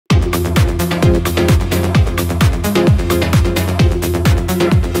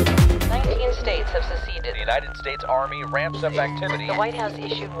Army ramps up activity. The White House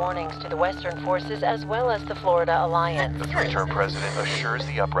issued warnings to the Western forces as well as the Florida Alliance. The three-term president assures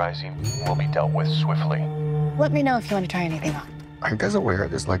the uprising will be dealt with swiftly. Let me know if you want to try anything on. I guess aware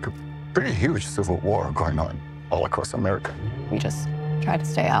there's like a pretty huge civil war going on all across America. We just try to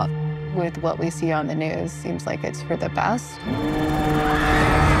stay out. With what we see on the news, seems like it's for the best.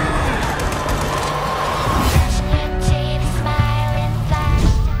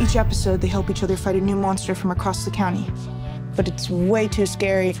 Each episode, they help each other fight a new monster from across the county. But it's way too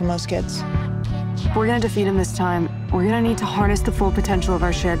scary for most kids. If we're gonna defeat him this time, we're gonna need to harness the full potential of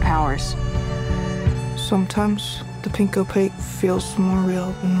our shared powers. Sometimes the pink opaque feels more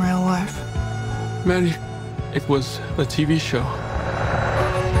real than real life. Maddie, it was a TV show.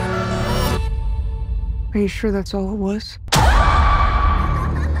 Are you sure that's all it was?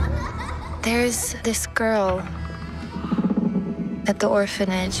 There's this girl at the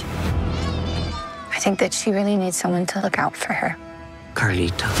orphanage. I think that she really needs someone to look out for her.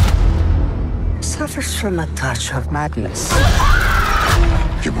 Carlita suffers from a touch of madness.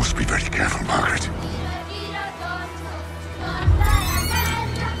 You must be very careful, Margaret.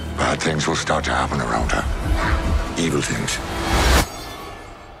 Bad things will start to happen around her. Evil things.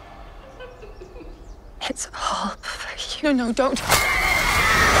 It's all for you. No, don't.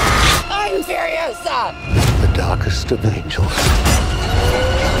 I'm furious! The darkest of angels.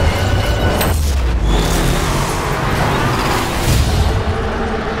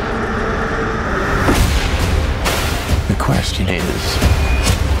 The question is,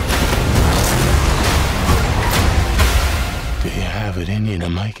 do you have it in you to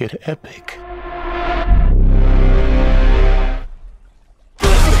make it epic?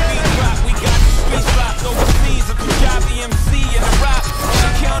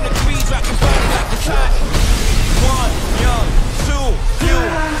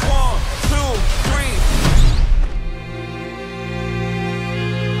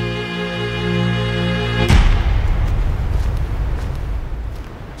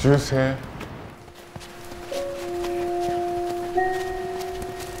 Juice here.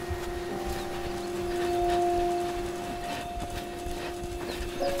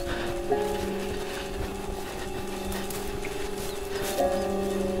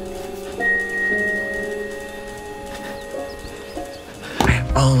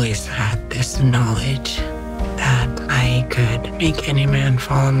 I've always had this knowledge that I could make any man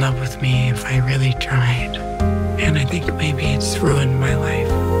fall in love with me if I really tried. And I think maybe it's ruined my life.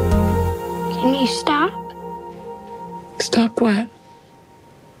 Can you stop? Stop what?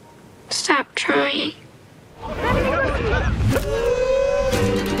 Stop trying.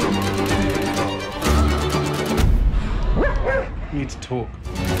 We need to talk.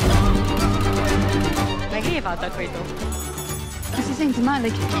 Kasi sing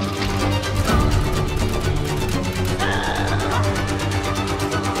tumalik.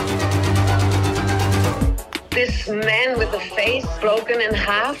 This man with the face broken in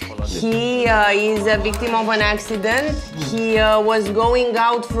half? He is a victim of an accident. He was going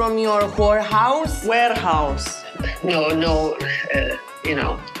out from your whorehouse. Warehouse. No, you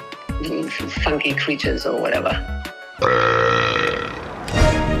know, funky creatures or whatever.